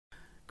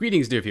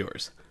Greetings, dear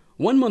viewers.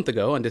 1 month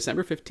ago, on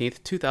December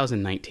 15th,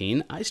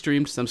 2019, I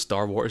streamed some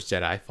Star Wars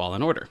Jedi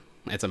Fallen Order.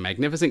 It's a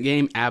magnificent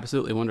game,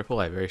 absolutely wonderful,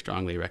 I very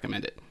strongly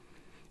recommend it.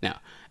 Now,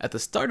 at the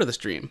start of the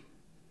stream,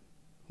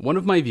 one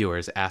of my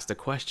viewers asked a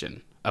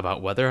question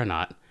about whether or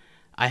not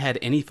I had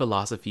any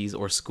philosophies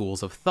or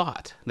schools of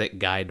thought that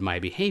guide my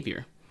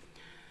behavior.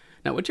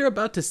 Now, what you're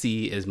about to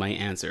see is my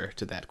answer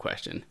to that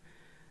question.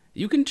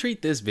 You can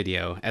treat this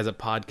video as a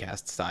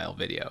podcast-style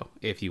video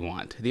if you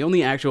want. The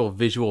only actual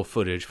visual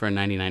footage for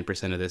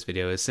 99% of this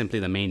video is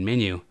simply the main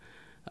menu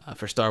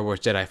for Star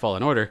Wars Jedi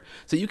Fallen Order,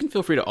 so you can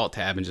feel free to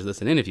alt-tab and just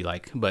listen in if you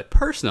like. But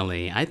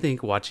personally, I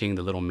think watching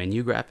the little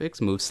menu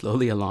graphics move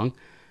slowly along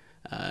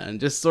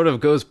just sort of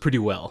goes pretty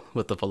well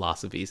with the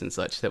philosophies and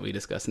such that we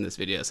discuss in this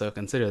video, so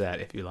consider that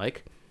if you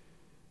like.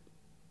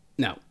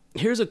 Now,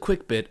 here's a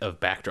quick bit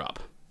of backdrop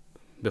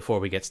before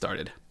we get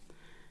started.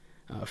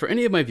 For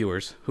any of my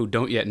viewers who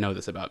don't yet know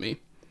this about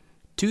me,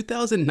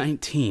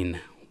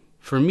 2019,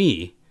 for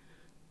me,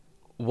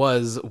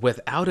 was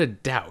without a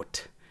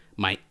doubt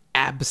my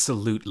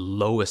absolute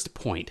lowest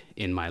point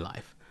in my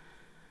life.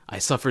 I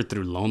suffered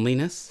through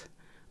loneliness.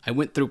 I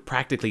went through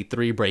practically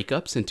 3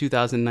 breakups in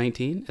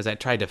 2019 as I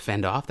tried to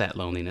fend off that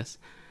loneliness.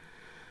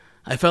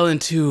 I fell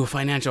into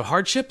financial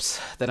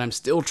hardships that I'm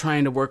still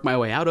trying to work my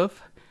way out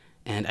of.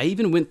 And I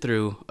even went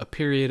through a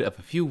period of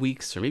a few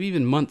weeks or maybe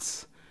even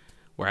months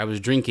where I was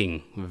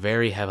drinking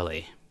very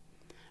heavily.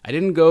 I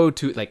didn't go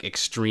to like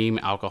extreme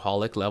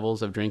alcoholic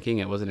levels of drinking.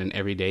 It wasn't an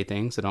everyday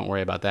thing, so don't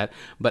worry about that.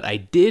 But I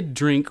did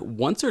drink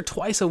once or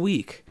twice a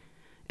week.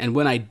 And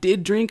when I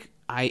did drink,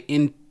 I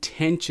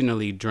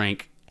intentionally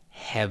drank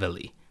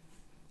heavily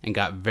and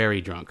got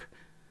very drunk.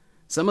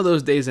 Some of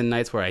those days and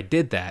nights where I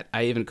did that,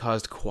 I even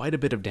caused quite a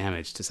bit of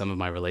damage to some of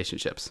my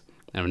relationships.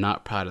 And I'm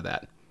not proud of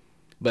that.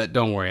 But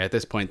don't worry, at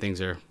this point things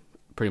are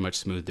pretty much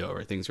smoothed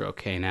over. Things are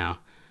okay now.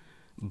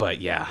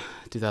 But yeah,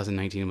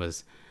 2019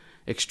 was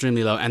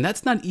extremely low. And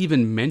that's not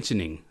even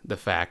mentioning the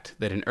fact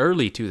that in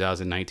early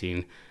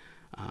 2019,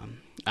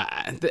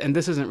 and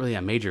this isn't really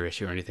a major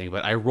issue or anything,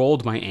 but I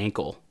rolled my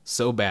ankle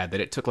so bad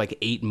that it took like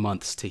 8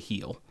 months to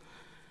heal.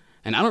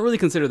 And I don't really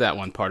consider that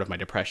one part of my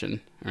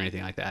depression or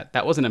anything like that.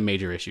 That wasn't a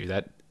major issue.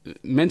 That,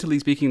 mentally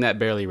speaking, that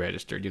barely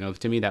registered. You know,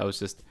 to me, that was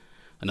just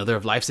another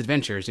of life's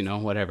adventures, you know,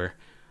 whatever.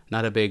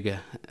 Not a big,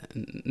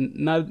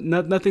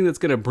 nothing that's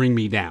going to bring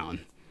me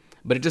down.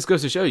 But it just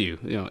goes to show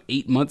you,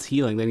 8 months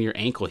healing, then your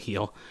ankle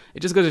heal.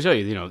 It just goes to show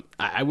you,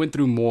 I went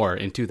through more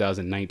in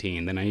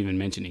 2019 than I'm even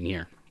mentioning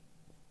here.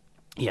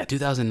 Yeah,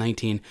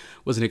 2019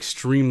 was an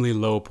extremely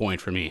low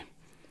point for me.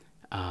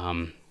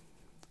 I've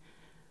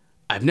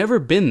never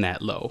been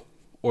that low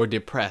or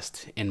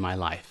depressed in my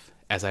life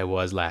as I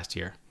was last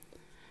year.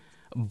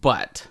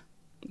 But,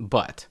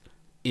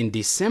 in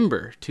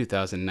December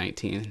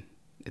 2019,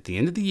 at the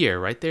end of the year,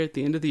 right there at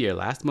the end of the year,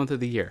 last month of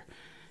the year,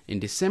 in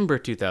December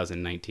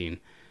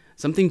 2019,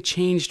 something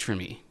changed for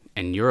me,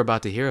 and you're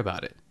about to hear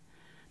about it.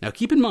 Now,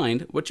 keep in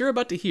mind, what you're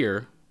about to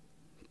hear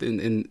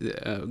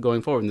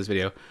going forward in this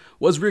video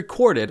was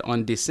recorded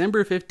on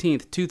December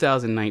 15th,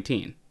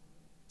 2019.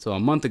 So a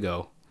month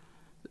ago,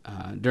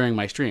 during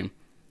my stream.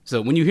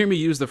 So when you hear me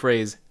use the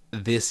phrase,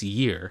 this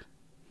year,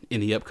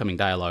 in the upcoming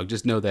dialogue,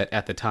 just know that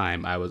at the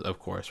time, I was, of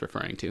course,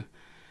 referring to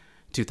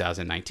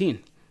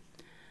 2019.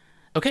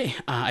 Okay,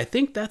 I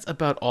think that's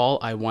about all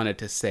I wanted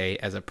to say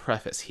as a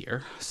preface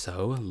here,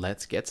 so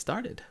let's get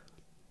started.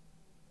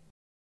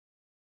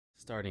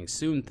 Starting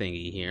soon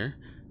thingy here,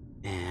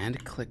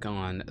 and click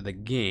on the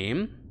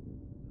game,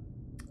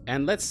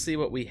 and let's see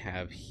what we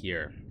have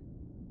here.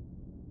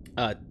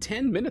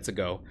 10 minutes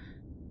ago,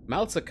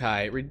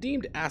 Malsakai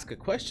redeemed asked a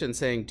question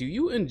saying, do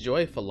you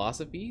enjoy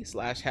philosophy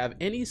 / have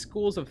any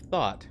schools of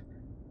thought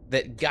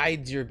that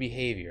guides your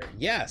behavior?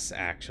 Yes,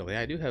 actually,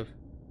 I do have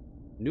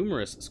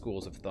numerous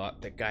schools of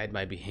thought that guide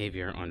my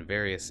behavior on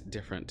various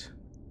different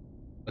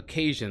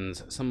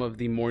occasions. Some of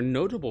the more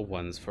notable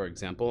ones, for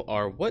example,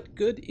 are what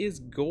good is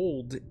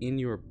gold in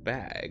your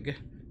bag?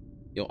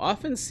 You'll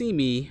often see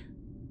me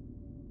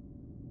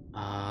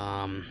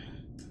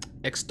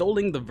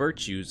extolling the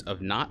virtues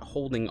of not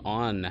holding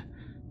on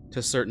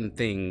to certain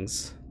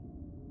things,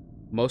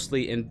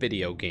 mostly in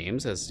video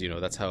games, as you know,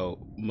 that's how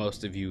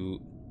most of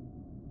you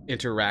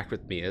interact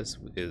with me is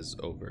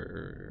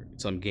over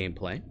some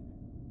gameplay.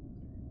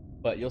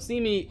 But you'll see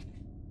me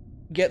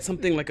get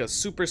something like a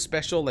super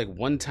special, like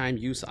one-time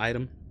use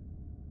item,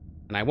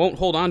 and I won't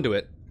hold on to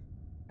it.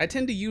 I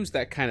tend to use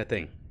that kind of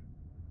thing.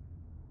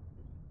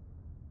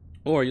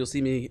 Or you'll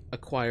see me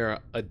acquire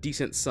a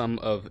decent sum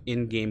of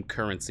in-game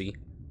currency,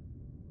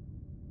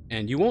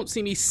 and you won't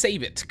see me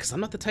save it, because I'm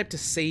not the type to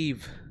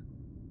save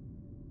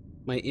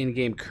my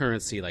in-game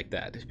currency like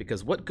that,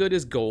 because what good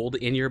is gold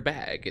in your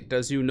bag? It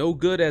does you no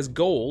good as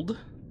gold.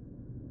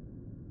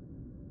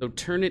 So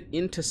turn it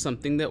into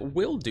something that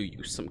will do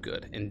you some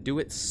good, and do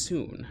it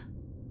soon.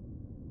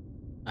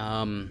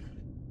 Another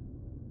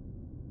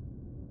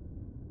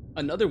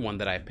one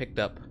that I picked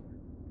up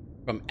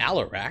from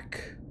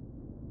Alarak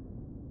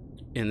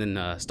in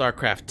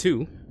StarCraft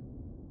 2,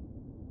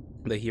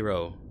 the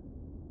hero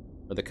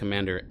or the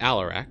commander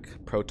Alarak,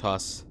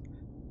 Protoss,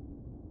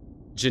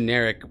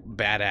 generic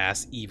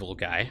badass evil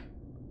guy.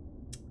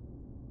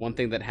 One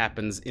thing that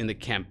happens in the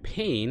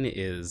campaign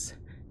is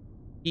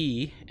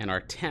he and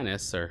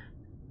Artanis are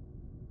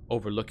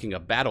overlooking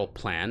a battle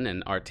plan,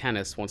 and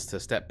Artanis wants to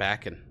step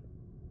back and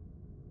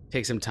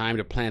take some time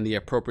to plan the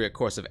appropriate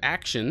course of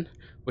action,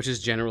 which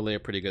is generally a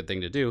pretty good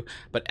thing to do.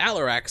 But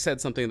Alarak said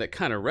something that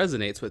kind of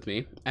resonates with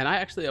me, and I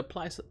actually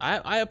apply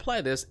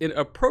this in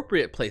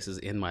appropriate places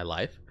in my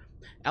life.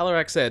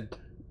 Alarak said,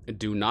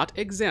 "Do not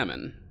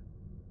examine,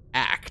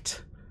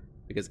 act,"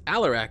 because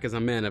Alarak is a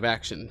man of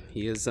action.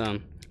 He is.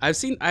 I've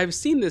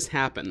seen this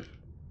happen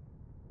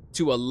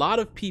to a lot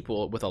of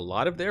people with a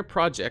lot of their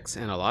projects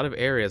and a lot of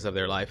areas of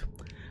their life.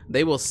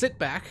 They will sit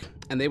back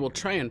and they will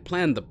try and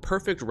plan the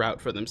perfect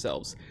route for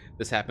themselves.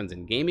 This happens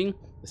in gaming,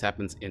 this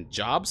happens in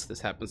jobs,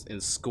 this happens in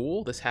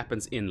school, this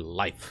happens in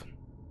life.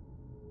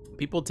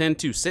 People tend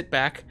to sit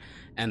back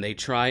and they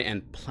try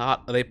and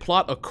plot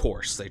a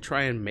course. They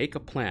try and make a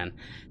plan.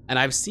 And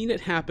I've seen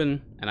it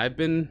happen, and I've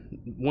been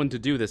one to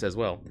do this as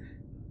well,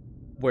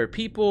 where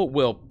people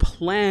will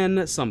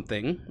plan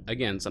something,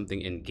 again,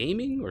 something in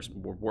gaming or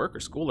work or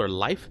school or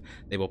life.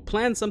 They will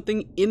plan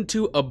something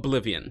into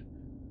oblivion.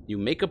 You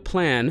make a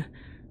plan,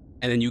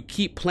 and then you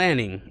keep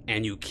planning,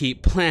 and you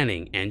keep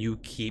planning, and you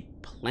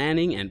keep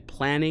planning and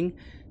planning,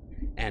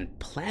 and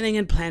planning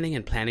and planning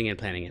and planning and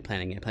planning and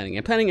planning and planning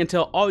and planning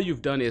until all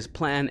you've done is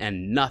plan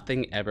and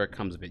nothing ever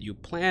comes of it. You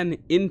plan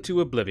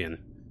into oblivion.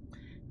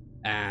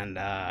 And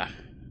I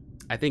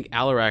think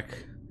Alarak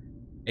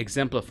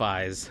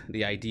exemplifies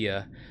the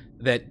idea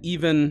that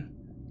even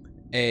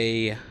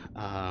a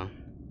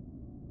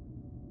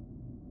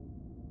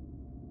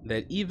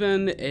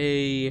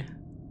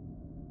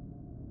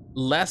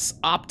less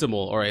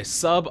optimal or a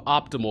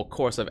suboptimal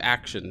course of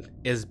action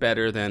is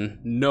better than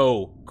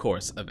no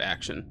course of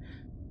action.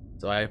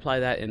 So I apply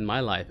that in my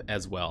life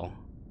as well,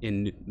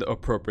 in the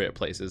appropriate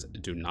places.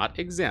 Do not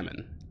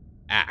examine,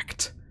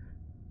 act,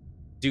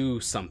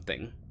 do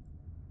something.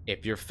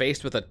 If you're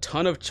faced with a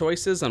ton of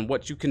choices on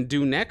what you can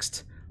do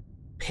next,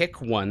 pick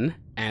one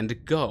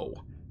and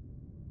go.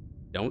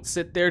 Don't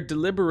sit there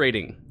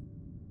deliberating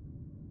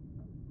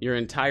your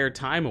entire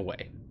time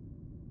away.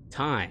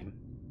 Time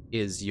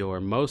is your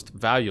most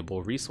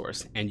valuable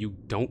resource, and you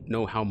don't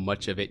know how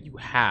much of it you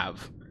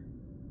have,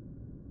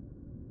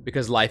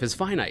 because life is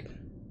finite.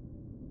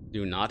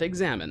 Do not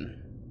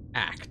examine,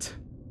 act.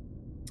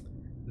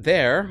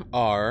 There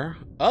are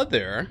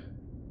other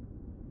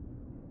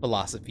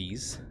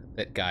philosophies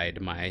that guide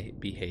my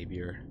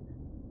behavior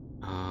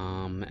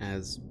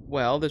as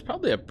well. There's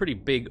probably a pretty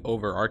big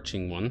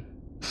overarching one.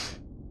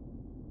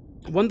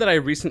 One that I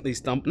recently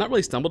not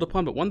really stumbled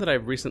upon, but one that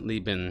I've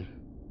recently been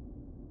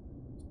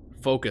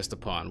focused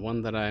upon,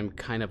 one that I'm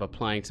kind of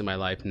applying to my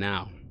life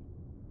now.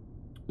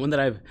 One that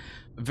I've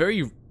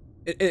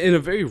in a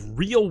very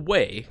real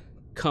way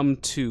come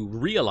to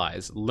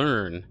realize,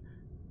 learn,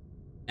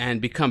 and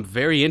become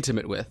very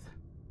intimate with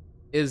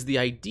is the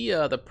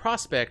idea, the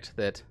prospect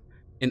that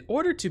in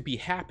order to be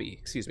happy,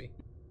 excuse me.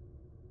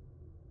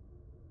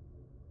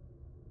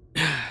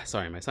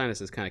 Sorry, my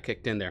sinuses kind of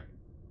kicked in there.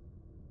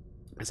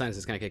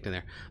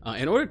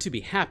 In order to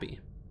be happy.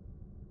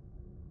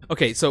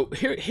 Okay, so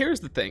here's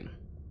the thing.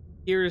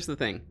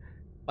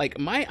 Like,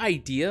 my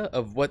idea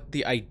of what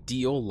the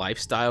ideal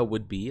lifestyle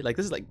would be,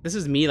 this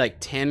is me like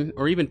 10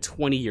 or even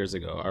 20 years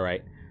ago, all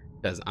right?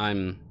 Because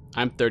I'm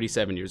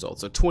 37 years old.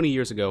 So 20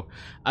 years ago,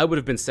 I would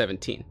have been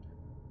 17.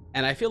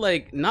 And I feel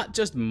like not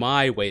just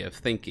my way of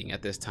thinking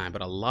at this time,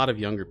 but a lot of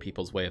younger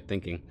people's way of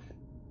thinking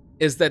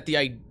is that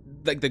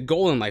the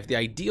goal in life, the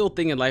ideal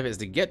thing in life is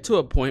to get to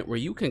a point where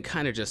you can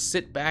kind of just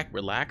sit back,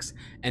 relax,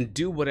 and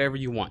do whatever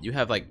you want. You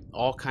have like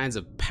all kinds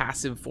of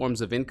passive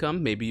forms of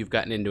income. Maybe you've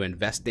gotten into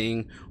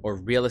investing or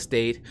real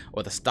estate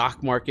or the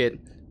stock market,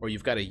 or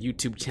you've got a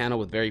YouTube channel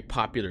with very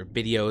popular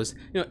videos.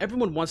 You know,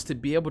 everyone wants to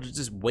be able to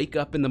just wake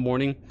up in the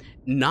morning,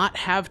 not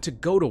have to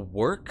go to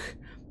work,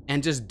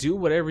 and just do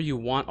whatever you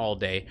want all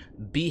day.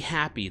 Be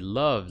happy,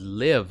 love,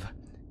 live,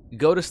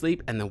 go to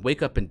sleep, and then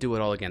wake up and do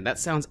it all again. That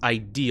sounds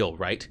ideal,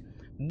 right?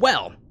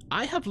 Well,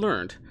 I have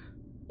learned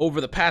over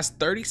the past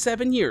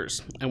 37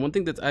 years, and one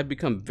thing that I've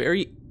become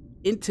very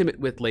intimate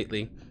with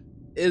lately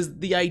is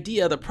the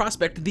idea, the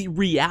prospect, the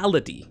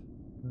reality,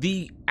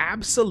 the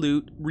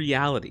absolute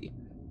reality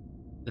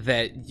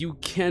that you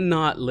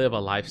cannot live a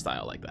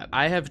lifestyle like that.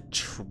 I have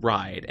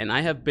tried, and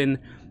I have been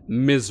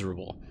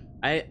miserable.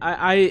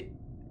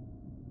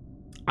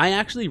 I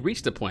actually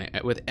reached a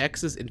point with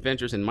X's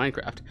Adventures in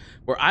Minecraft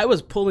where I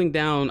was pulling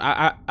down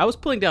I was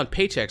pulling down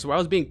paychecks where I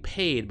was being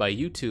paid by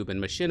YouTube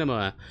and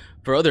Machinima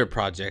for other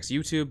projects.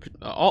 YouTube,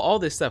 all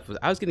this stuff.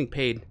 I was getting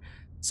paid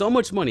so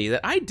much money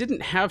that I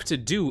didn't have to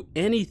do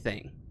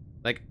anything.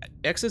 Like,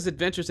 X's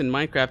Adventures in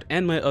Minecraft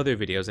and my other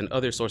videos and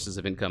other sources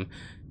of income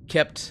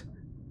kept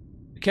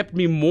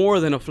me more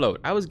than afloat.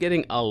 I was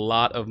getting a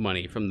lot of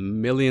money from the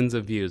millions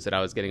of views that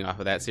I was getting off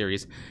of that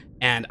series.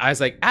 And I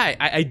was like,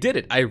 I did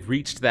it. I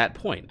reached that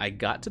point. I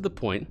got to the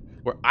point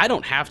where I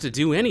don't have to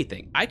do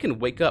anything. I can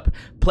wake up,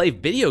 play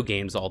video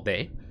games all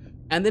day,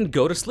 and then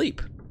go to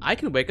sleep. I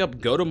can wake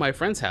up, go to my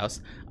friend's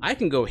house. I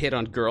can go hit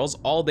on girls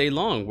all day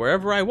long,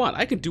 wherever I want.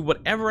 I can do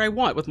whatever I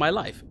want with my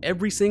life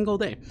every single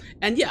day.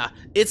 And yeah,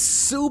 it's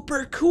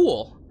super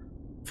cool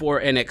for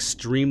an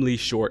extremely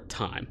short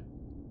time.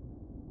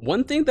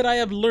 One thing that I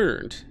have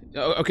learned,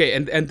 okay,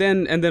 and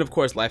then of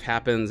course life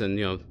happens,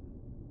 and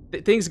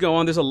things go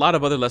on. There's a lot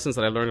of other lessons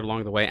that I learned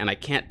along the way, and I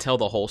can't tell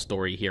the whole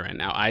story here and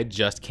now. I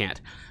just can't.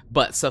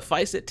 But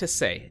suffice it to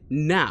say,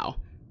 now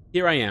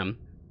here I am,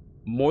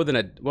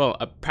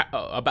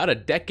 about a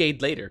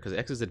decade later, because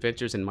X's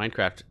Adventures in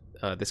Minecraft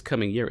this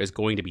coming year is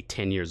going to be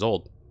 10 years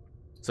old.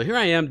 So here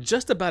I am,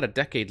 just about a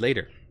decade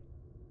later.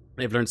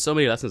 I've learned so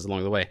many lessons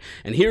along the way,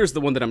 and here's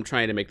the one that I'm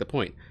trying to make the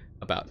point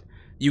about.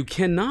 You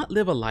cannot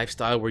live a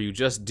lifestyle where you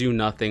just do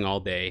nothing all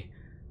day.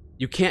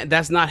 You can't.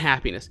 That's not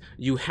happiness.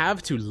 You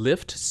have to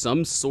lift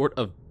some sort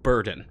of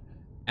burden.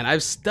 And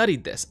I've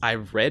studied this.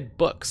 I've read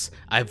books.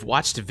 I've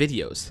watched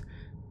videos.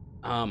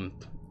 And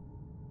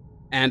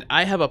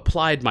I have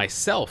applied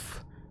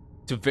myself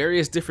to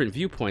various different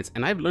viewpoints,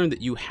 and I've learned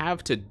that you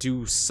have to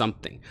do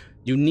something.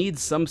 You need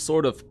some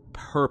sort of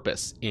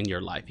purpose in your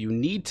life. You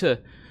need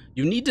to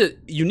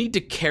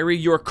carry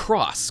your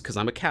cross, because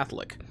I'm a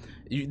Catholic.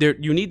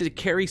 You need to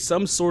carry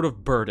some sort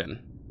of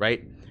burden,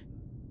 right?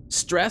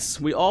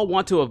 Stress, we all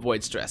want to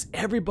avoid stress.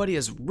 Everybody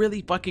is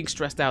really fucking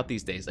stressed out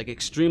these days, like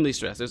extremely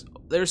stressed.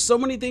 There's so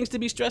many things to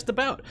be stressed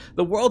about.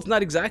 The world's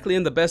not exactly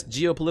in the best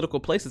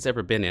geopolitical place it's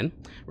ever been in,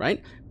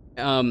 right?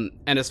 And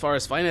as far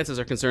as finances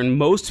are concerned,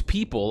 most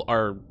people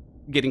are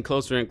getting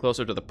closer and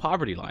closer to the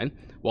poverty line,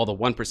 while the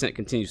 1%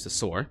 continues to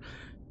soar.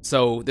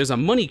 So there's a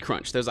money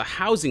crunch, there's a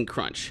housing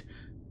crunch.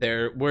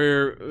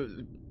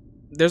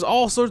 There's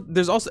also,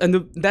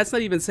 and that's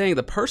not even saying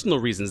the personal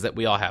reasons that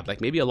we all have.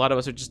 Like maybe a lot of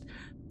us are just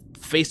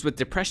faced with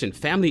depression,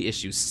 family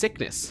issues,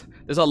 sickness.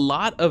 There's a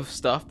lot of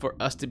stuff for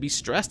us to be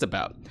stressed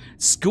about.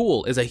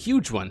 School is a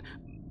huge one.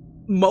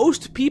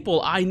 Most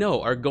people I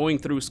know are going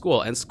through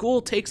school, and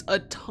school takes a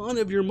ton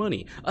of your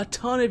money, a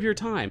ton of your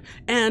time,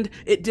 and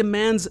it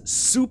demands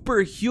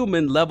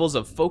superhuman levels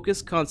of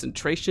focus,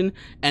 concentration,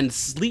 and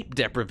sleep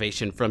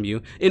deprivation from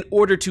you in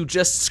order to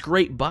just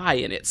scrape by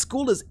in it.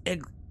 School is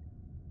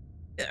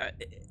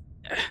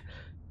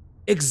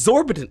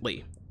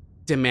exorbitantly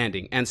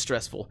demanding and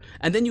stressful.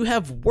 And then you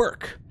have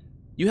work.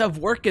 You have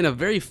work in a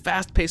very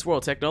fast-paced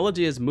world.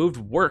 Technology has moved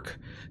work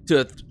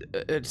to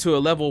a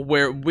level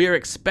where we're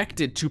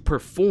expected to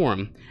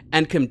perform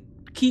and can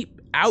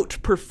keep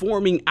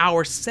outperforming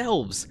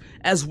ourselves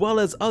as well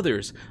as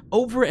others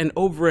over and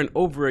over and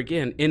over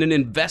again in an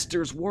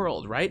investor's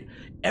world, right?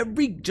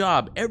 Every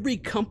job, every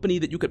company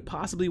that you could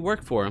possibly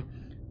work for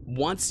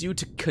wants you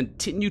to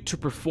continue to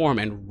perform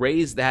and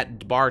raise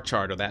that bar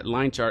chart or that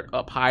line chart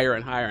up higher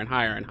and higher and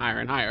higher and higher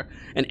and higher.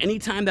 And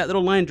anytime that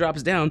little line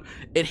drops down,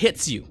 it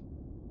hits you.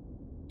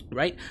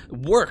 Right?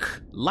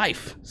 Work,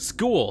 life,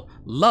 school,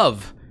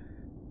 love,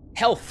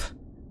 health,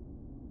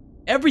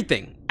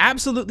 everything,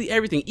 absolutely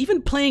everything,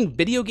 even playing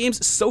video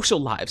games,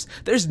 social lives.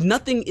 There's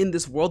nothing in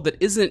this world that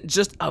isn't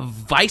just a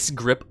vice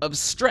grip of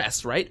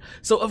stress, right?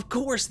 So of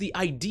course the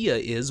idea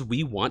is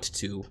we want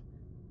to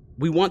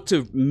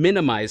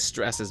minimize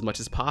stress as much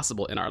as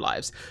possible in our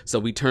lives. So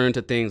we turn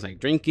to things like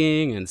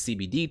drinking and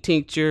CBD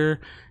tincture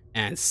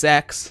and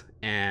sex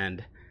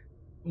and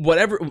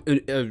whatever,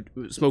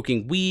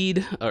 smoking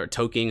weed or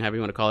toking, however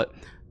you want to call it,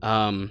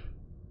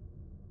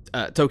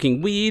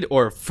 toking weed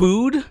or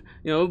food,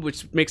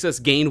 which makes us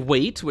gain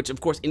weight, which of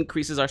course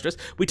increases our stress.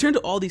 We turn to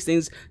all these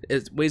things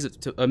as ways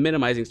of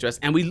minimizing stress,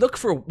 and we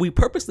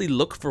purposely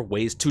look for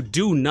ways to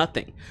do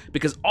nothing,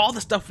 because all the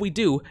stuff we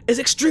do is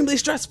extremely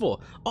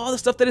stressful. All the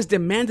stuff that is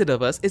demanded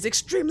of us is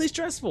extremely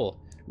stressful,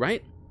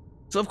 right?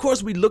 So of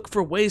course we look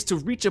for ways to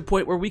reach a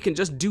point where we can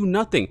just do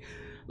nothing.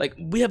 Like,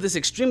 we have this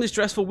extremely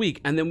stressful week,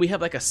 and then we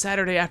have like a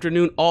Saturday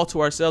afternoon all to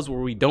ourselves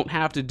where we don't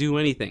have to do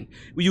anything.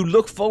 You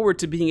look forward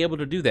to being able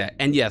to do that.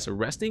 And yes,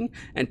 resting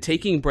and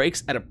taking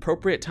breaks at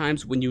appropriate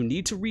times when you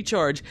need to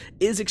recharge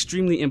is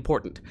extremely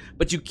important.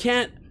 But you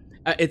can't,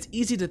 it's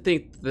easy to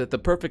think that the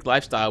perfect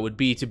lifestyle would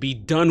be to be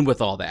done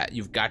with all that.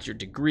 You've got your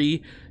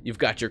degree, you've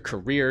got your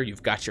career,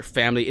 you've got your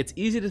family. It's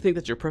easy to think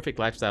that your perfect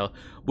lifestyle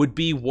would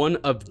be one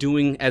of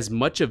doing as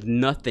much of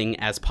nothing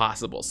as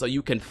possible, so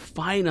you can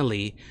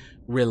finally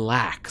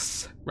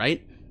relax,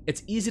 right?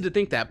 It's easy to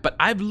think that, but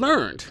I've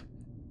learned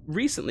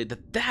recently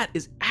that that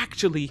is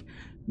actually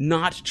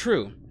not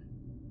true.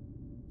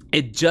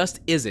 It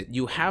just isn't.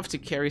 You have to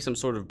carry some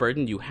sort of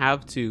burden. You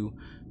have to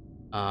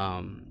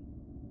find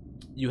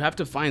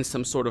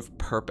some sort of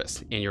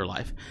purpose in your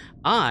life.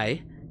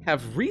 I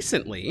have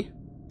recently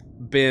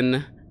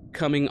been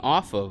coming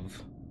off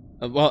of,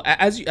 well,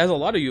 as a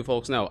lot of you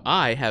folks know,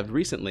 I have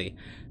recently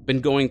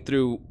been going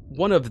through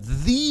one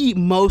of the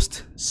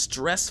most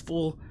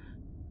stressful,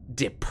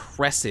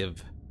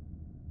 depressive,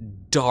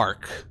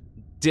 dark,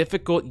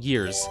 difficult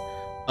years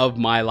of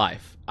my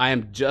life. I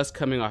am just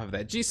coming off of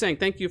that. G-Sang,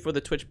 thank you for the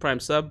Twitch Prime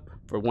sub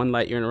for 1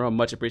 light year in a row.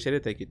 Much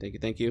appreciated. Thank you, thank you,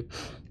 thank you.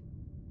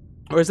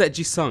 Or is that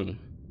Ji-Sung?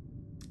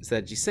 Is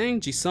that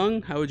Jisang,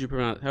 Jisung? How would you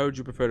pronounce? How would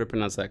you prefer to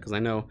pronounce that? Because I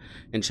know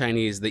in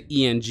Chinese the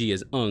eng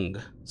is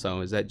ung.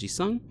 So is that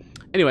Jisung?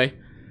 Anyway,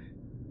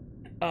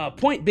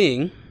 point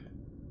being,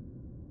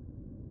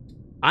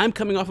 I'm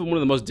coming off of one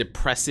of the most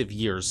depressive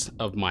years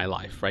of my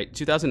life, right?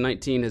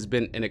 2019 has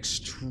been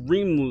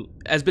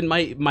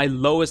my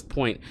lowest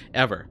point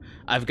ever.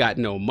 I've got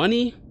no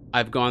money.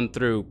 I've gone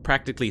through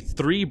practically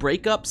 3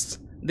 breakups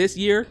this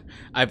year.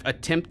 I've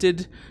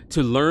attempted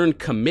to learn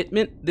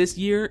commitment this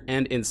year,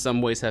 and in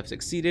some ways have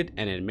succeeded,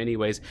 and in many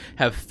ways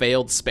have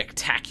failed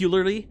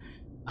spectacularly.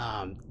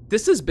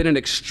 This has been an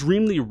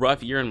extremely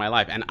rough year in my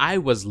life, and I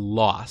was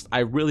lost. I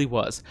really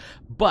was.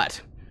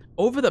 But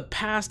over the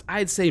past,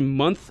 I'd say,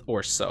 month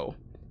or so,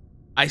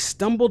 I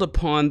stumbled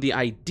upon the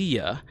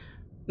idea,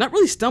 not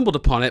really stumbled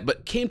upon it,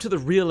 but came to the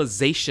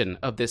realization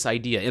of this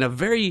idea in a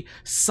very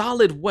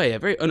solid way,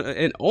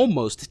 an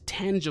almost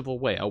tangible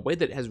way, a way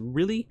that has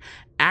really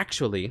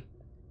actually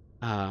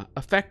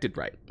affected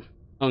right.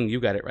 You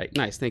got it right.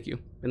 Nice, thank you.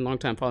 Been a long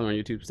time following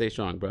on YouTube. Stay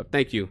strong, bro.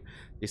 Thank you,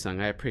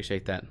 Jisung. I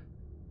appreciate that.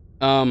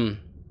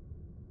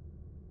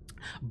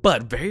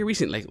 But very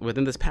recently,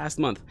 within this past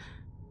month,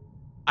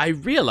 I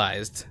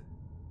realized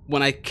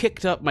when I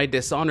kicked up my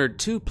Dishonored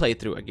 2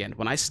 playthrough again,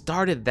 when I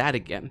started that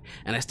again,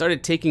 and I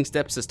started taking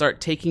steps to start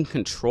taking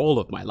control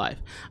of my life,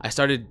 I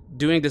started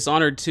doing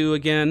Dishonored 2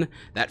 again.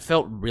 That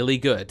felt really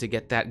good to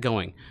get that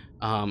going.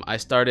 I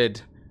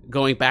started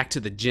going back to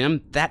the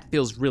gym. That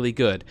feels really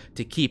good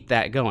to keep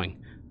that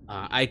going.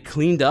 I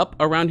cleaned up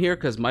around here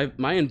because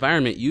my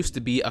environment used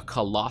to be a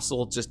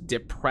colossal, just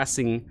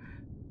depressing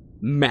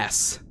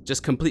mess,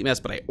 just complete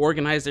mess, but I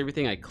organized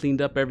everything. I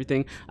cleaned up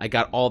everything. I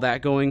got all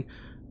that going.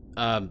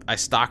 I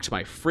stocked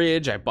my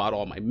fridge. I bought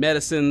all my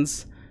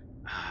medicines.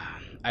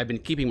 I've been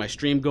keeping my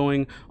stream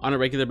going on a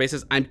regular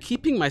basis. I'm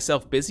keeping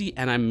myself busy,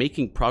 and I'm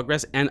making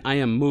progress, and I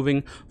am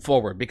moving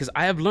forward because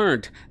I have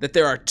learned that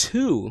there are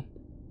two.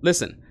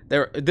 Listen,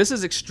 this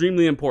is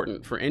extremely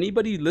important for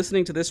anybody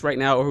listening to this right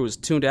now, or who's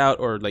tuned out,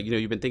 or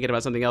you've been thinking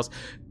about something else.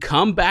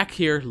 Come back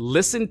here,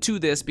 listen to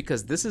this,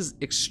 because this is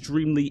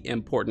extremely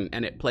important,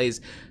 and it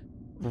plays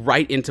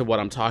right into what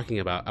I'm talking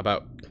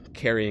about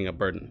carrying a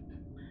burden.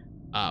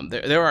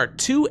 There are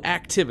 2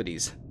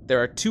 activities.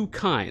 There are 2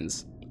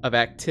 kinds of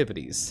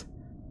activities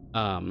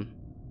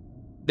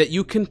that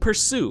you can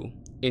pursue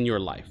in your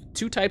life.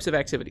 2 types of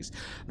activities.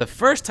 The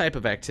first type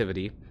of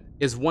activity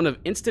is one of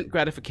instant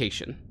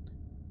gratification.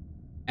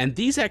 And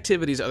these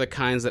activities are the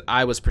kinds that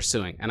I was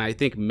pursuing, and I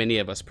think many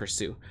of us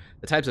pursue.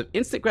 The types of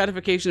instant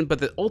gratification, but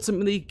that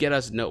ultimately get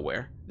us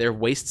nowhere. They're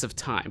wastes of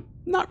time.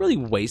 Not really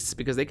wastes,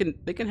 because they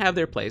can have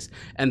their place,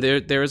 and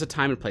there is a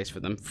time and place for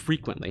them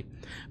frequently.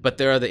 But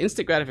there are the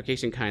instant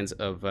gratification kinds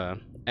of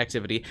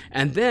activity,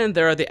 and then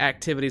there are the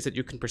activities that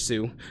you can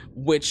pursue,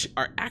 which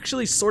are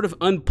actually sort of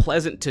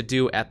unpleasant to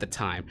do at the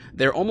time.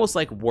 They're almost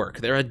like work.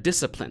 They're a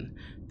discipline.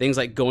 Things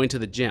like going to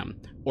the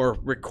gym, or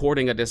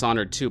recording a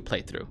Dishonored 2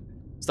 playthrough.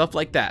 Stuff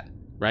like that,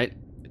 right?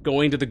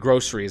 Going to the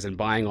groceries and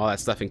buying all that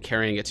stuff and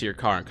carrying it to your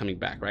car and coming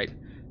back, right?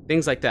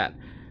 Things like that.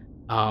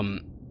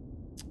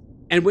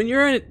 And when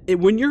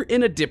you're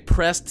in a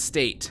depressed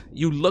state,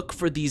 you look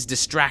for these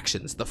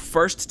distractions. The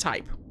first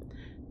type.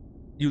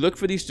 You look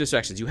for these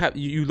distractions.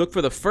 You look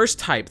for the first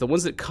type, the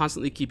ones that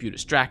constantly keep you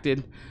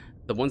distracted,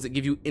 the ones that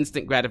give you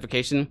instant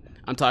gratification.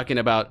 I'm talking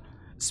about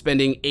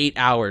spending 8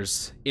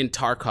 hours in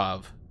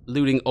Tarkov,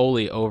 looting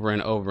Oli over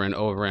and over and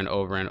over and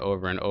over and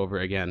over and over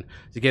again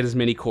to get as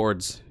many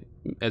cords,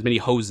 as many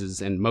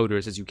hoses and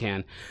motors as you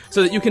can,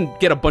 so that you can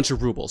get a bunch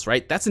of rubles,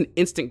 right? That's an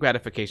instant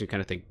gratification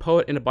kind of thing.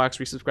 Poet in a box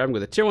resubscribing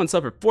with a tier 1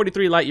 sub for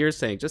 43 light years,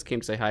 saying, just came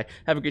to say hi.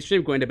 Have a great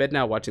stream, going to bed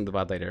now, watching the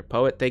VOD later.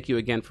 Poet, thank you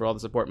again for all the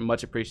support.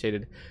 Much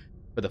appreciated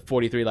for the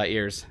 43 light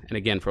years. And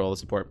again, for all the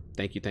support.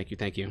 Thank you, thank you,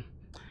 thank you.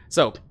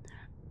 So,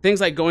 things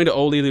like going to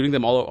Oli, looting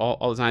them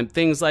all the time.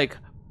 Things like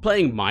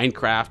playing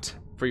Minecraft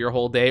for your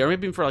whole day, or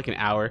maybe even for like an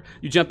hour.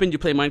 You jump in, you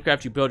play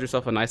Minecraft, you build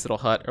yourself a nice little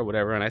hut or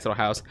whatever, a nice little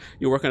house.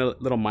 You work on a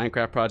little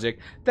Minecraft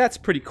project. That's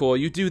pretty cool.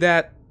 You do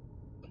that,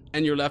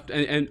 and you're left,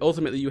 and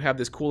ultimately you have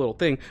this cool little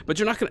thing. But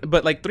you're not gonna.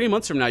 But like 3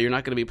 months from now, you're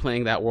not gonna be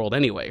playing that world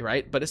anyway,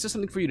 right? But it's just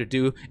something for you to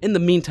do in the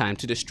meantime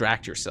to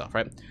distract yourself,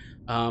 right?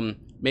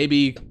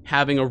 Maybe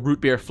having a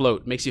root beer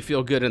float makes you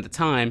feel good at the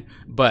time,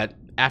 but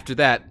after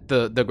that,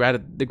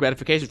 the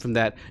gratification from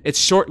that, it's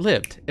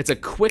short-lived. It's a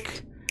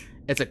quick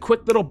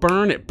little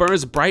burn. It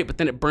burns bright, but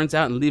then it burns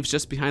out and leaves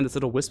just behind this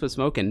little wisp of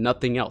smoke and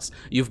nothing else.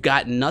 You've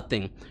got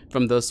nothing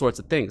from those sorts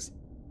of things.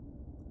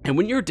 And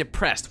when you're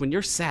depressed, when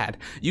you're sad,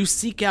 you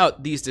seek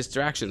out these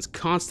distractions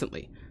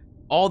constantly,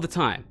 all the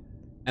time.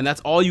 And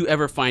that's all you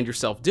ever find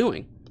yourself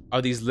doing,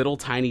 are these little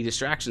tiny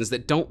distractions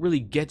that don't really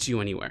get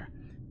you anywhere.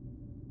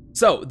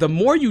 So the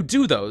more you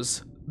do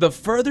those, the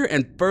further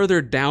and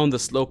further down the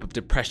slope of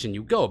depression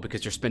you go,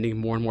 because you're spending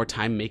more and more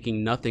time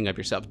making nothing of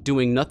yourself,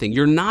 doing nothing.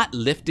 You're not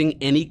lifting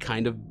any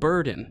kind of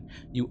burden.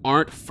 You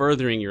aren't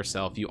furthering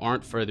yourself. You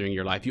aren't furthering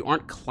your life. You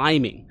aren't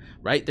climbing,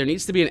 right? There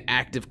needs to be an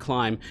active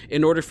climb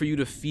in order for you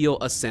to feel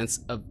a sense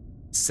of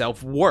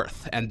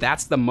self-worth. And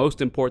that's the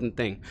most important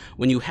thing.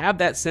 When you have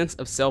that sense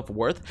of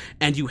self-worth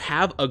and you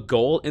have a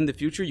goal in the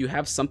future, you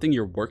have something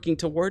you're working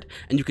toward,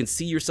 and you can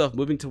see yourself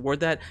moving toward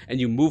that, and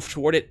you move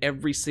toward it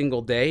every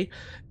single day,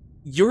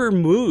 your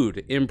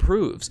mood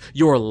improves,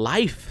 your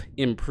life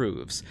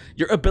improves,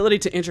 your ability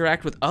to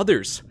interact with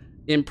others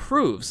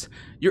improves,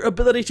 your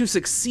ability to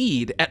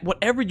succeed at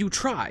whatever you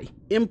try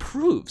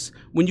improves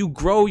when you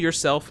grow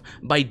yourself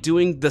by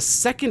doing the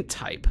second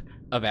type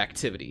of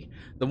activity,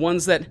 the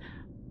ones that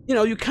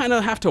you kind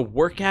of have to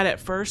work at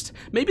first.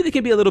 Maybe they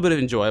can be a little bit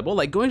enjoyable.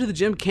 Like going to the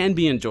gym can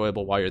be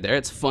enjoyable while you're there.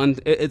 It's fun.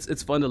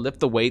 It's fun to lift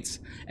the weights.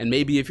 And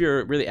maybe if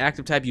you're a really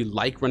active type, you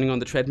like running on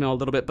the treadmill a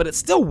little bit, but it's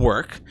still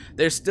work.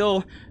 There's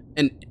still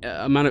an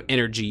amount of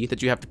energy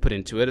that you have to put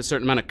into it, a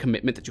certain amount of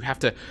commitment that you have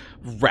to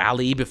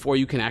rally before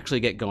you can actually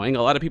get going.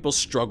 A lot of people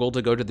struggle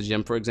to go to the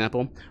gym, for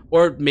example,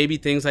 or maybe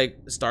things like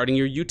starting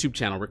your YouTube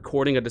channel,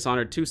 recording a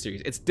Dishonored 2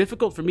 series. It's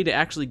difficult for me to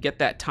actually get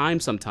that time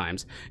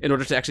sometimes in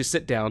order to actually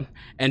sit down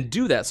and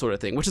do that sort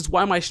of thing, which is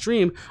why my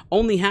stream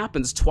only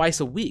happens twice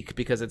a week,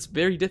 because it's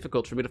very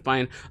difficult for me to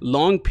find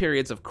long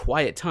periods of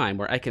quiet time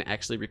where I can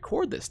actually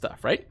record this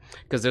stuff, right?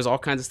 Because there's all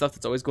kinds of stuff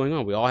that's always going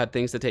on. We all have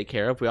things to take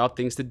care of. We all have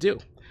things to do.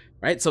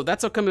 Right? So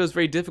that's how come it was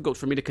very difficult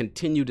for me to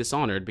continue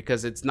Dishonored,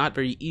 because it's not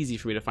very easy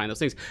for me to find those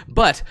things.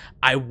 But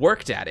I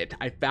worked at it.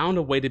 I found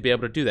a way to be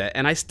able to do that.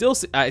 And I still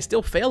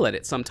fail at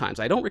it sometimes.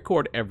 I don't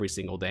record every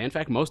single day. In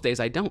fact, most days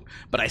I don't.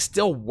 But I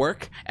still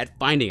work at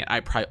finding it. I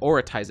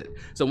prioritize it.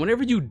 So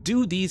whenever you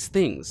do these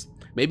things,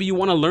 maybe you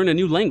want to learn a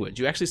new language.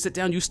 You actually sit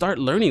down, you start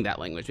learning that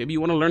language. Maybe you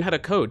want to learn how to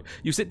code.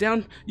 You sit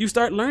down, you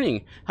start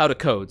learning how to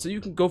code. So you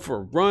can go for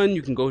a run,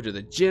 you can go to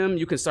the gym,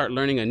 you can start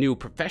learning a new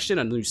profession,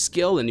 a new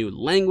skill, a new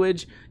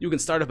language. You can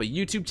start up a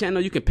YouTube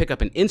channel, you can pick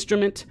up an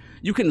instrument,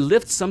 you can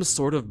lift some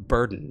sort of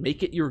burden,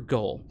 make it your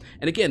goal.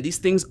 And again, these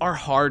things are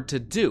hard to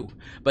do.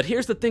 But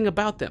here's the thing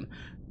about them.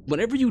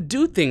 Whenever you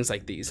do things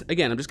like these,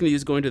 again, I'm just going to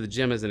use going to the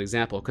gym as an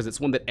example because it's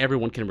one that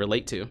everyone can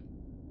relate to.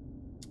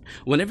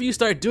 Whenever you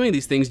start doing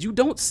these things, you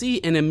don't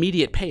see an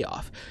immediate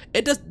payoff.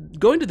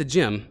 Going to the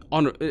gym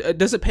it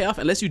doesn't pay off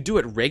unless you do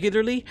it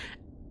regularly,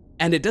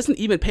 and it doesn't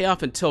even pay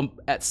off until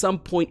at some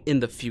point in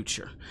the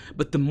future.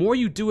 But the more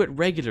you do it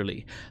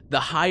regularly, the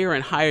higher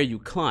and higher you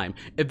climb.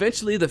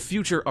 Eventually the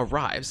future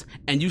arrives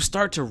and you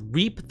start to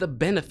reap the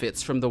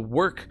benefits from the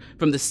work,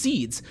 from the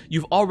seeds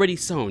you've already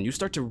sown. You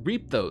start to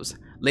reap those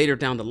later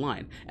down the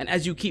line. And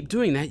as you keep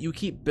doing that, you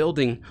keep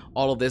building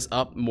all of this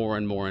up more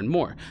and more and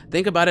more.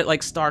 Think about it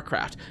like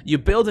StarCraft. You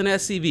build an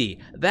SCV,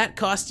 that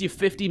costs you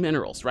 50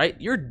 minerals, right?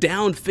 You're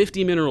down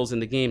 50 minerals in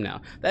the game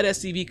now. That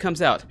SCV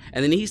comes out,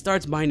 and then he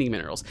starts mining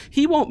minerals.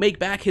 He won't make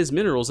back his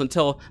minerals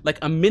until like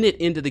a minute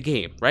into the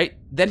game, right?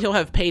 Then he'll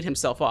have paid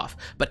himself off.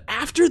 But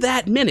after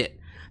that minute,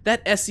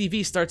 that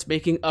SCV starts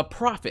making a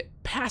profit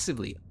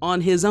passively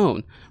on his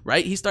own,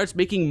 right? He starts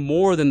making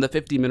more than the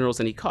 50 minerals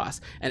than he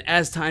costs. And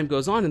as time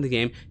goes on in the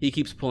game, he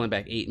keeps pulling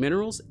back 8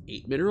 minerals,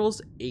 8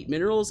 minerals, 8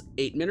 minerals,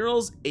 8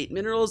 minerals, 8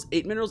 minerals,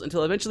 8 minerals,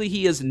 until eventually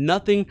he is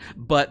nothing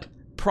but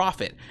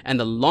profit. And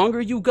the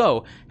longer you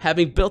go,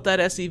 having built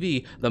that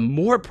SCV, the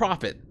more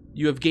profit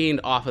you have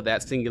gained off of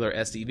that singular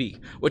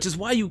SCV, which is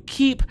why you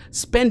keep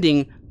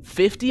spending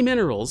 50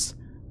 minerals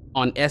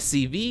on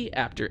SCV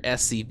after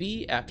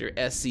SCV after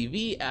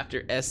SCV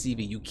after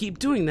SCV. You keep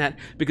doing that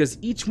because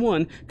each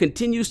one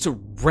continues to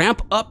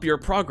ramp up your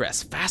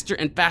progress faster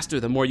and faster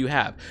the more you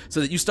have, so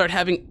that you start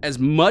having as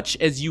much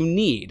as you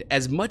need,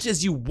 as much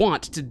as you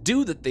want to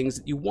do the things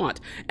that you want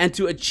and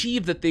to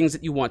achieve the things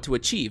that you want to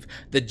achieve.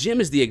 The gym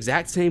is the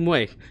exact same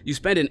way. You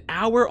spend an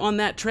hour on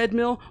that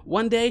treadmill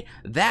one day,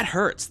 that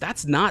hurts.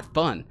 That's not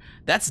fun.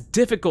 That's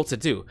difficult to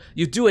do.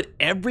 You do it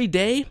every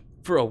day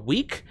for a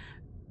week,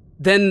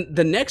 then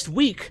the next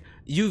week,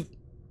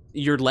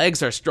 your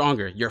legs are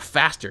stronger, you're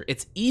faster.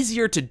 It's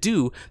easier to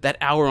do that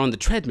hour on the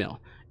treadmill.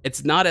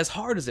 It's not as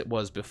hard as it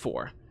was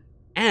before.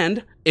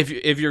 And if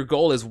your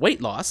goal is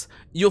weight loss,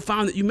 you'll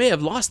find that you may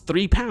have lost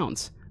 3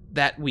 pounds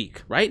that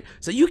week, right?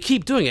 So you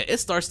keep doing it. It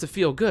starts to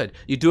feel good.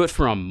 You do it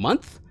for a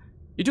month.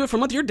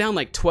 You're down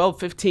like 12,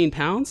 15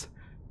 pounds.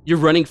 You're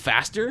running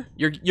faster.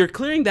 You're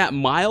clearing that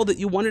mile that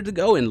you wanted to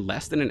go in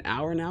less than an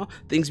hour now.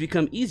 Things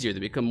become easier. They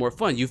become more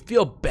fun. You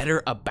feel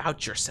better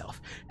about yourself.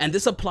 And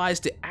this applies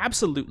to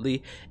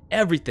absolutely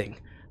everything.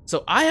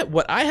 So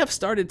what I have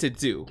started to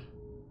do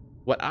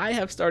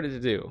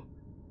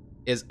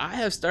is I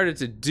have started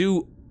to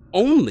do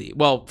only,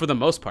 well, for the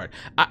most part,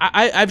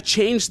 I've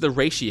changed the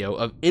ratio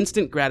of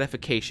instant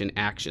gratification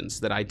actions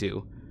that I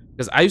do.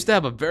 Because I used to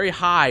have a very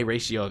high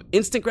ratio of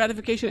instant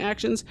gratification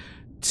actions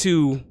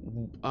to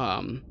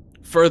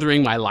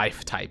furthering my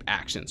life type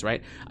actions,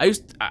 right? I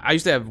used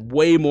to have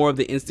way more of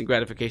the instant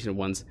gratification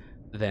ones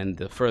than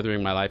the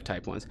furthering my life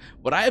type ones.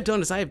 What I have done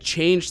is I have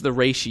changed the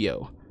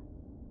ratio.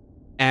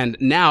 And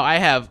now I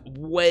have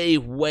way,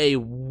 way,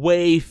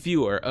 way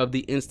fewer of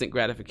the instant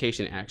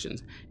gratification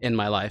actions in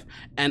my life,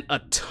 and a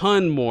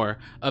ton more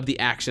of the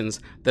actions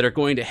that are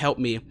going to help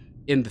me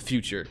in the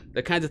future,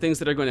 the kinds of things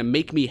that are going to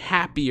make me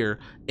happier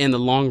in the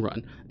long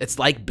run. It's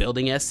like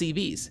building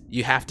SCVs.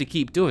 You have to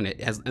keep doing it,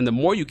 and the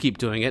more you keep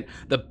doing it,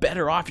 the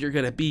better off you're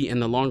going to be in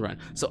the long run.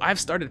 So I've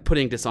started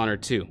putting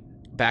Dishonored 2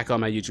 back on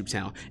my YouTube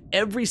channel.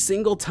 Every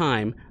single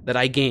time that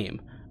I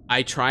game,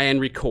 I try and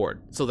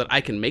record so that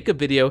I can make a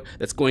video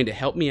that's going to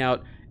help me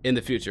out in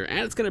the future, and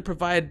it's going to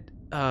provide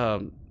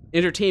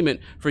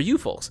entertainment for you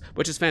folks,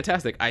 which is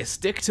fantastic. I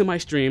stick to my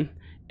stream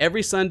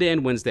every Sunday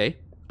and Wednesday.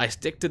 I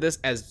stick to this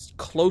as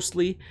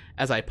closely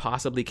as I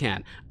possibly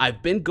can.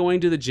 I've been going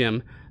to the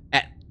gym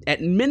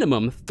at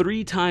minimum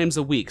 3 times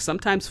a week,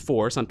 sometimes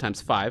 4,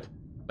 sometimes 5,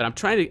 but I'm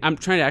trying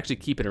to actually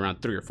keep it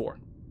around 3 or 4.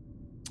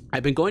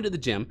 I've been going to the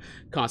gym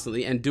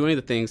constantly and doing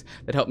the things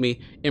that help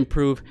me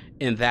improve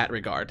in that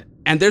regard.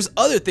 And there's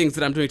other things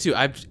that I'm doing too.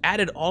 I've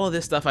added all of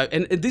this stuff,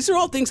 and these are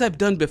all things I've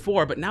done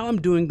before, but now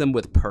I'm doing them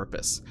with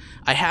purpose.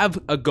 I have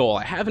a goal.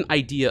 I have an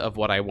idea of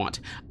what I want.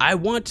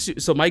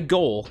 So my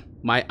goal,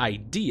 my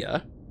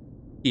idea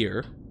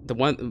here,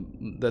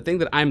 the thing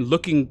that I'm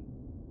looking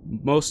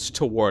most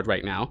toward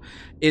right now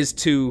is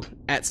to,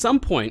 at some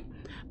point,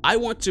 I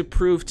want to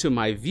prove to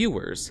my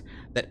viewers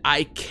that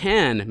I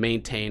can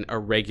maintain a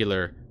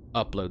regular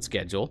upload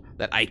schedule,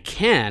 that I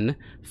can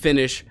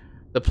finish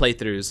the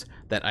playthroughs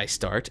that I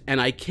start,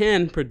 and I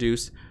can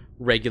produce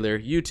regular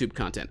YouTube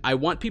content. I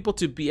want people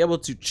to be able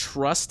to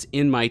trust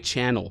in my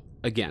channel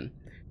again.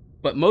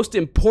 But most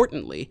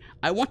importantly,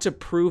 I want to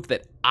prove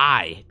that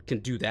I can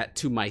do that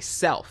to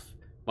myself.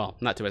 Well,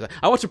 not to myself.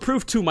 I want to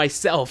prove to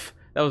myself,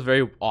 that was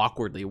very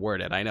awkwardly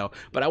worded, I know,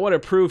 but I want to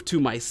prove to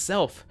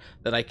myself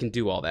that I can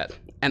do all that.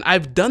 And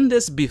I've done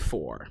this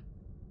before.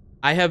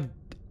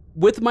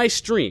 With my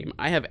stream,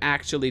 I have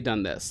actually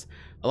done this.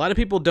 A lot of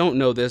people don't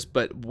know this,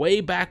 but way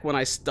back when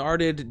I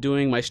started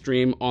doing my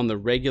stream on the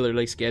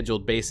regularly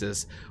scheduled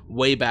basis,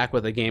 way back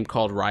with a game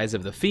called Rise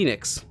of the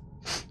Phoenix,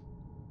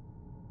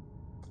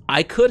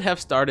 I could have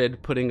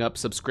started putting up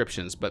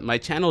subscriptions, but my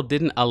channel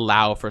didn't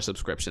allow for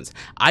subscriptions.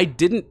 I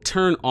didn't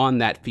turn on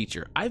that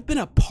feature. I've been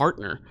a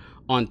partner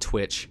on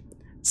Twitch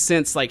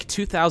since like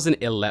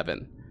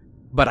 2011,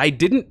 but I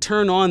didn't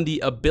turn on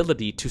the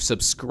ability to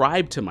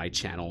subscribe to my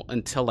channel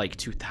until like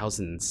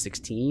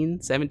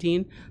 2016,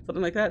 17,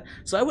 something like that.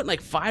 So I went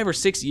like 5 or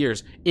 6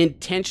 years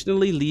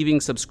intentionally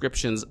leaving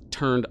subscriptions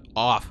turned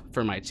off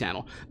for my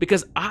channel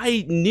because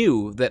I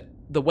knew that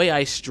the way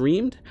I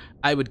streamed,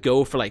 I would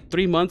go for like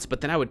 3 months,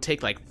 but then I would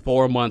take like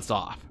 4 months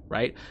off,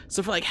 right?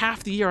 So for like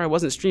half the year I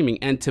wasn't streaming,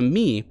 and to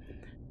me,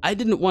 I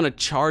didn't want to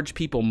charge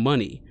people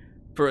money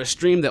for a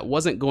stream that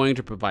wasn't going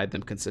to provide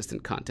them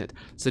consistent content.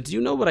 So do you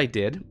know what I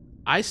did?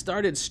 I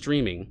started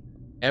streaming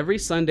every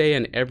Sunday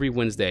and every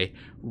Wednesday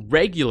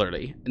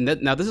regularly. And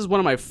now this is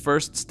one of my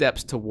first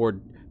steps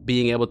toward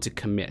being able to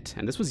commit,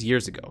 and this was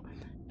years ago.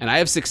 And I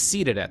have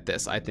succeeded at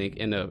this, I think,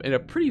 in a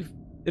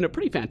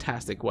pretty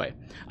fantastic way.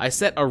 I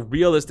set a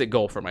realistic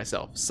goal for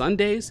myself,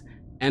 Sundays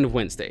and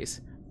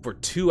Wednesdays for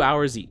 2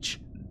 hours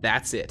each.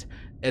 That's it.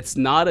 It's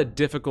not a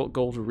difficult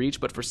goal to reach,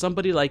 but for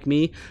somebody like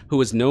me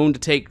who is known to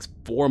take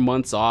 4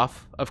 months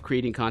off of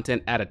creating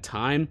content at a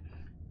time,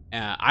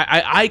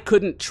 I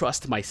couldn't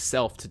trust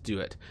myself to do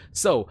it.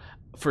 So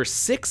for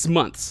 6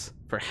 months,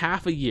 for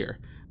half a year,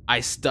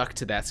 I stuck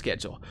to that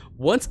schedule.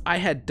 Once I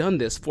had done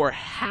this for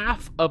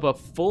half of a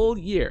full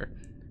year,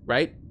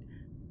 right?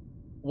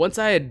 Once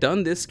I had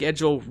done this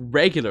schedule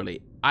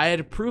regularly, I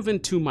had proven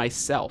to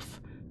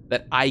myself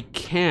that I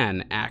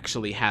can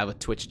actually have a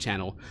Twitch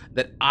channel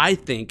that I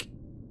think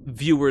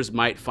viewers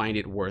might find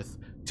it worth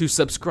to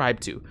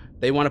subscribe to.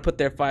 They want to put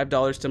their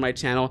 $5 to my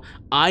channel.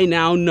 I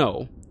now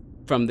know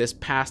from this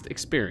past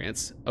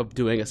experience of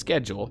doing a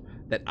schedule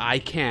that I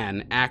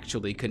can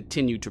actually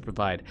continue to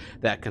provide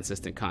that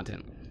consistent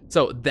content.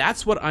 So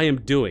that's what I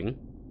am doing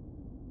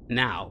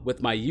now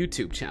with my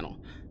YouTube channel.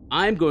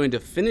 I'm going to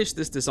finish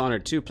this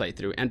Dishonored 2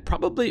 playthrough and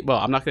probably, well,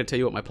 I'm not going to tell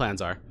you what my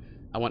plans are.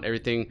 I want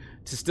everything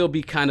to still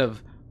be kind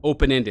of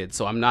open-ended,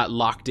 so I'm not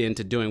locked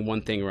into doing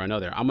one thing or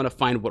another. I'm going to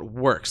find what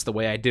works the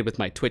way I did with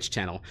my Twitch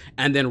channel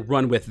and then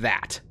run with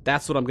that.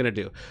 That's what I'm going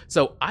to do.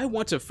 So I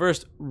want to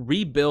first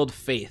rebuild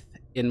faith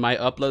in my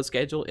upload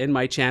schedule, in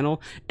my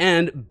channel,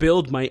 and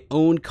build my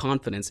own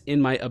confidence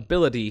in my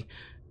ability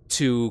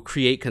to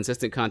create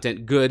consistent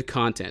content, good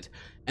content.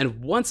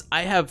 And once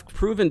I have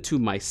proven to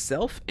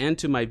myself and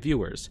to my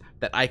viewers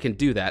that I can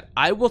do that,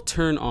 I will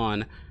turn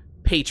on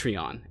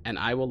Patreon and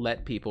I will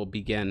let people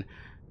begin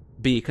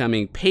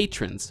becoming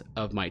patrons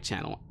of my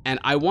channel. And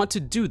I want to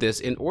do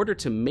this in order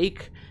to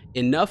make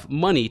enough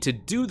money to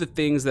do the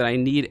things that I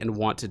need and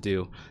want to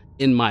do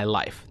in my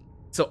life.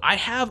 So I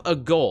have a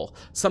goal,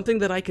 something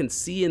that I can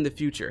see in the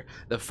future.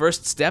 The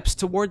first steps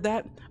toward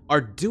that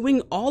are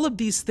doing all of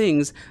these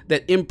things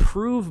that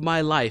improve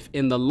my life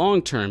in the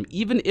long term,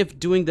 even if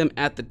doing them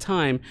at the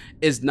time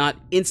is not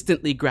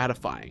instantly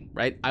gratifying,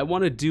 right? I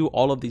want to do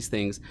all of these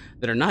things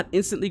that are not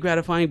instantly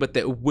gratifying, but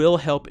that will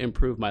help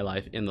improve my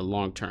life in the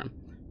long term.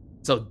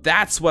 So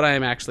that's what I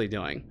am actually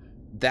doing.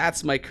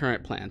 That's my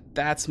current plan.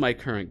 That's my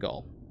current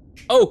goal.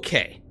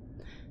 Okay.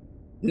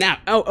 Now,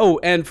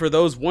 and for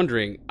those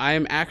wondering, I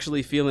am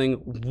actually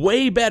feeling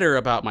way better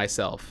about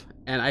myself,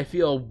 and I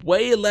feel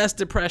way less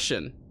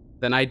depression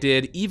than I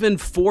did even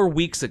 4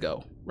 weeks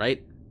ago,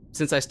 right?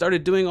 Since I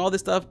started doing all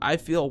this stuff, I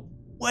feel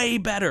way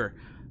better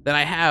than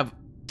I have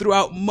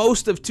throughout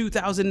most of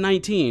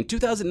 2019.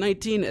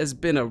 2019 has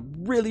been a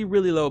really,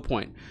 really low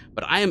point,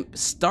 but I am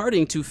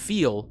starting to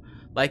feel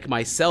like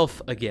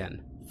myself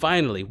again.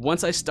 Finally,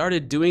 once I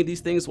started doing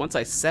these things, once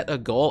I set a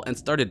goal and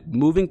started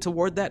moving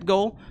toward that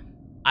goal,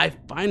 I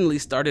finally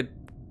started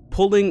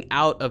pulling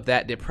out of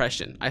that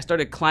depression. I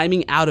started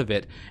climbing out of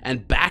it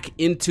and back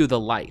into the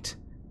light,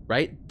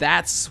 right?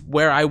 That's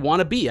where I want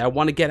to be. I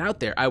want to get out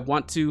there. I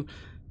want to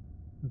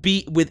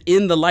be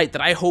within the light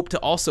that I hope to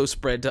also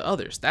spread to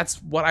others.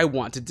 That's what I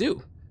want to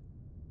do.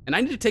 And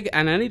I need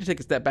to take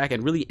a step back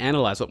and really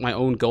analyze what my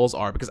own goals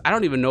are, because I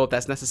don't even know if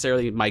that's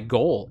necessarily my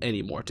goal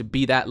anymore, to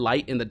be that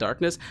light in the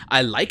darkness.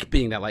 I like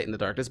being that light in the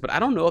darkness, but I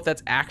don't know if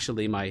that's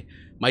actually my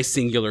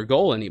singular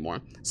goal anymore.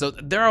 So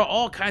there are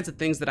all kinds of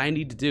things that I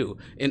need to do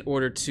in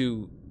order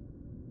to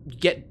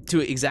get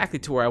to exactly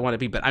to where I want to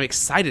be, but I'm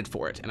excited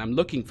for it and I'm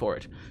looking for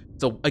it.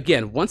 So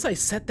again, once I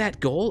set that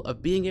goal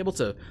of being able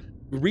to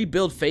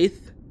rebuild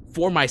faith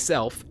for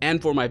myself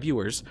and for my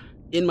viewers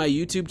in my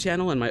YouTube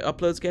channel and my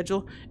upload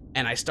schedule,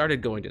 and I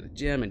started going to the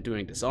gym and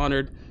doing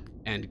Dishonored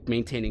and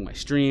maintaining my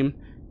stream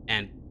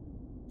and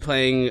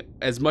playing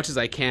as much as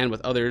I can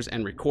with others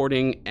and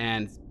recording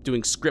and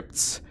doing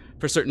scripts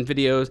for certain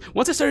videos.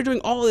 Once I started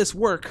doing all this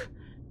work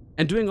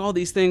and doing all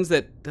these things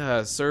that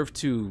serve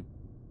to,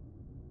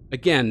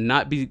 again,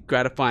 not be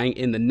gratifying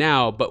in the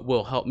now, but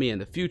will help me in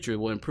the future,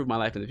 will improve my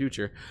life in the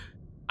future,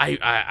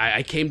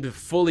 I came to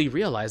fully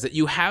realize that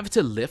you have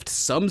to lift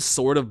some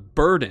sort of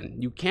burden.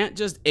 You can't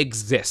just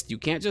exist. You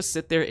can't just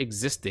sit there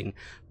existing,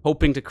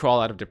 hoping to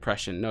crawl out of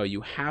depression. No, you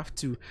have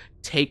to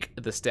take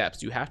the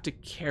steps. You have to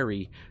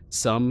carry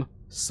some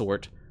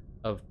sort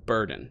of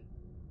burden.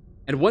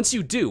 And once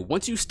you do,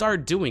 once you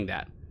start doing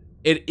that,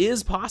 it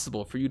is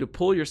possible for you to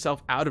pull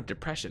yourself out of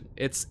depression.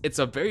 It's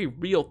a very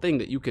real thing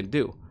that you can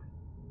do.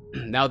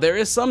 Now, there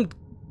is some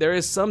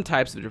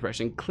types of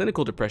depression,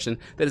 clinical depression,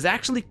 that is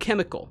actually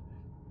chemical.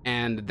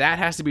 And that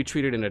has to be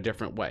treated in a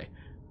different way.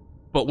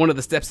 But one of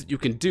the steps that you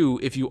can do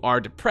if you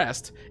are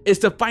depressed is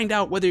to find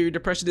out whether your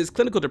depression is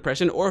clinical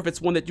depression or if it's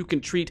one that you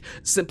can treat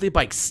simply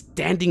by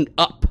standing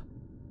up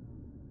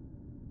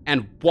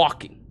and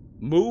walking.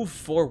 Move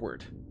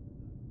forward.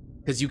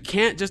 Because you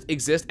can't just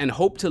exist and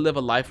hope to live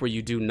a life where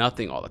you do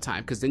nothing all the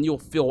time, because then you'll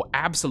feel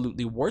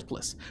absolutely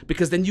worthless.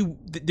 Because then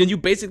you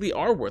basically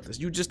are worthless.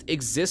 You just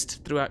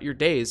exist throughout your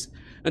days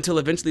until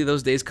eventually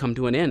those days come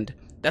to an end.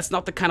 That's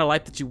not the kind of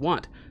life that you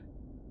want.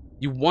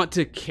 You want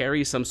to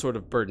carry some sort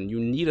of burden. You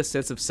need a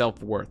sense of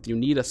self-worth. You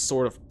need a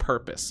sort of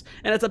purpose.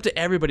 And it's up to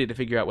everybody to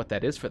figure out what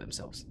that is for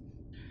themselves.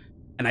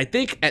 And I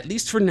think, at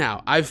least for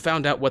now, I've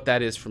found out what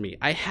that is for me.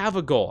 I have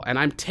a goal, and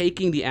I'm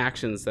taking the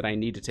actions that I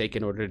need to take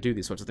in order to do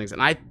these sorts of things.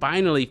 And I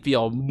finally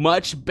feel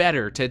much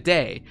better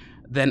today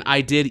than I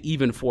did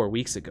even 4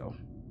 weeks ago.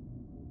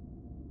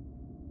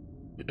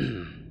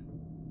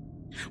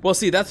 Well,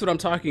 see, that's what I'm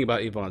talking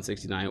about,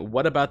 Yvonne69.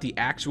 What about the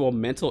actual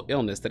mental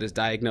illness that is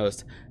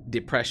diagnosed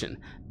depression?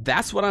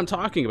 That's what I'm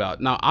talking about.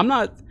 Now, I'm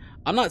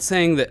not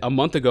saying that a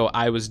month ago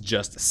I was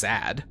just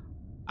sad.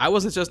 I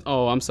wasn't just,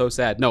 oh, I'm so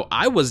sad. No,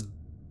 I was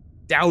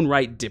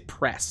downright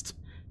depressed.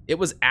 It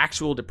was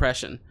actual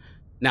depression.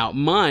 Now,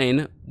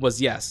 mine was,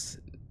 yes,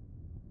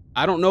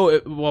 I don't know,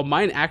 well,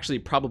 mine actually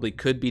probably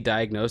could be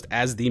diagnosed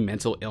as the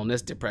mental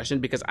illness depression,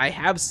 because I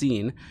have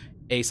seen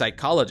a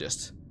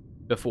psychologist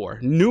before,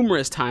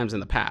 numerous times in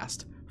the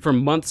past, for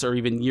months or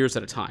even years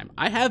at a time.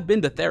 I have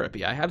been to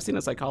therapy. I have seen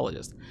a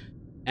psychologist.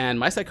 And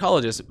my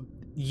psychologist,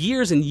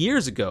 years and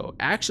years ago,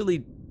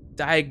 actually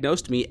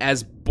diagnosed me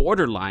as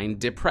borderline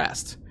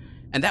depressed.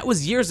 And that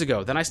was years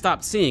ago. Then I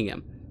stopped seeing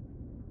him.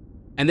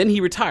 And then he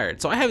retired.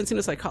 So I haven't seen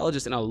a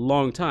psychologist in a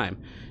long time.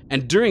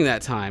 And during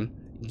that time,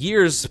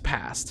 years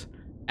passed.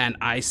 And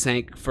I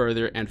sank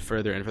further and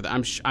further and further.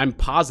 I'm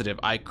positive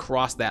I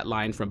crossed that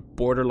line from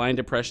borderline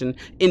depression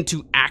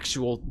into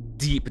actual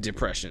deep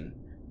depression.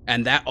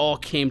 And that all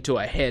came to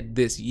a head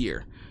this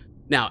year.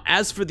 Now,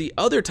 as for the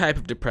other type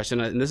of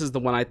depression, and this is the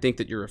one I think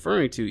that you're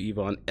referring to,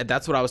 Yvonne,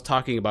 that's what I was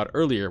talking about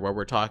earlier, where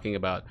we're talking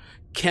about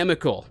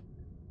chemical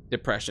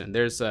depression.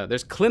 There's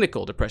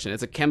clinical depression.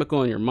 It's a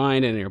chemical in your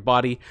mind and in your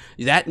body.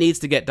 That needs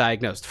to get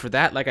diagnosed. For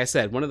that, like I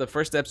said, one of the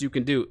first steps you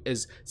can do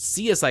is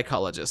see a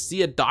psychologist,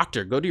 see a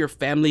doctor, go to your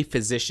family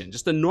physician,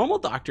 just a normal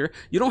doctor.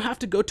 You don't have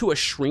to go to a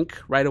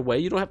shrink right away.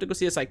 You don't have to go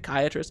see a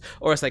psychiatrist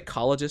or a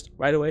psychologist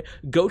right away.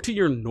 Go to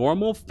your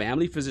normal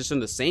family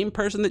physician, the same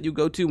person that you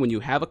go to when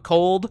you have a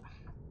cold,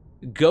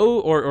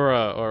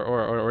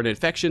 or an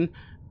infection.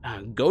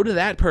 Go to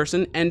that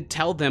person and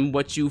tell them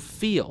what you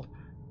feel.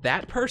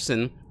 That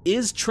person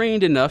is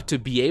trained enough to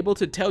be able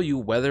to tell you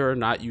whether or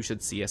not you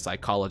should see a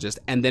psychologist,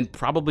 and then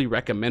probably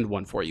recommend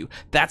one for you.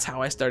 That's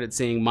how I started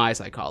seeing my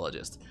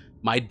psychologist.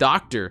 My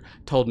doctor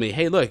told me,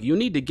 hey, look, you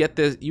need to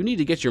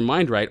get your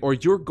mind right or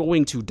you're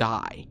going to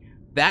die.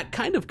 that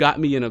kind of got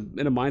me in a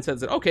mindset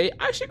that, okay,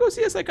 I should go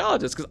see a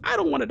psychologist because I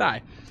don't want to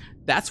die.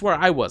 That's where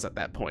I was at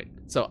that point.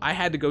 So I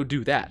had to go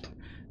do that.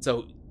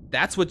 So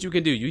that's what you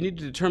can do. You need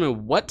to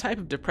determine what type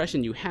of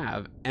depression you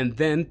have and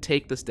then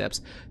take the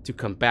steps to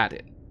combat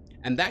it.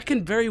 And that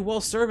can very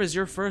well serve as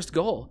your first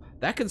goal.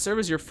 That can serve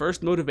as your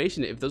first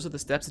motivation if those are the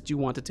steps that you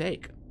want to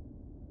take.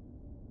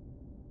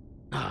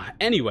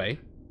 Anyway,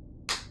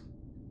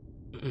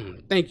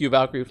 thank you,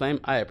 Valkyrie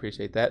Flame. I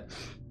appreciate that.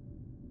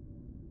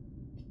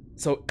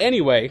 So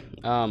anyway,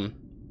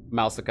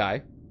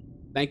 Mousekai,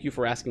 thank you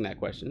for asking that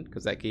question,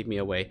 because that gave me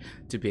a way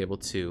to be able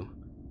to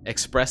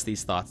express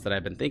these thoughts that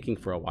I've been thinking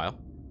for a while.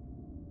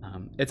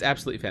 It's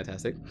absolutely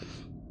fantastic.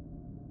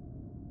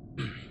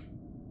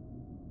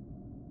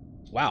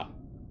 Wow.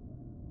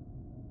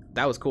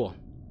 That was cool.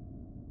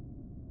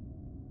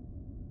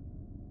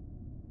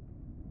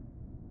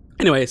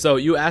 Anyway, so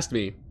you asked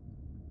me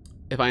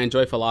if I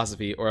enjoy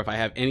philosophy or if I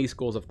have any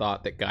schools of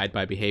thought that guide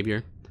my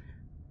behavior.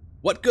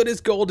 What good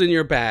is gold in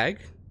your bag?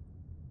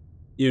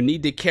 You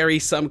need to carry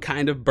some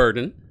kind of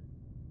burden.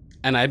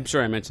 And I'm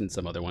sure I mentioned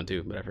some other one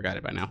too, but I forgot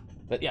it by now.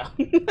 But yeah,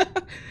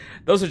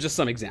 those are just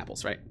some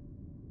examples, right?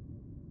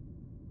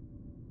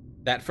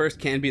 That first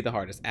can be the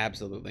hardest,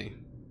 absolutely.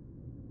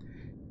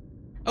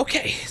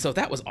 Okay, so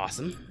that was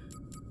awesome.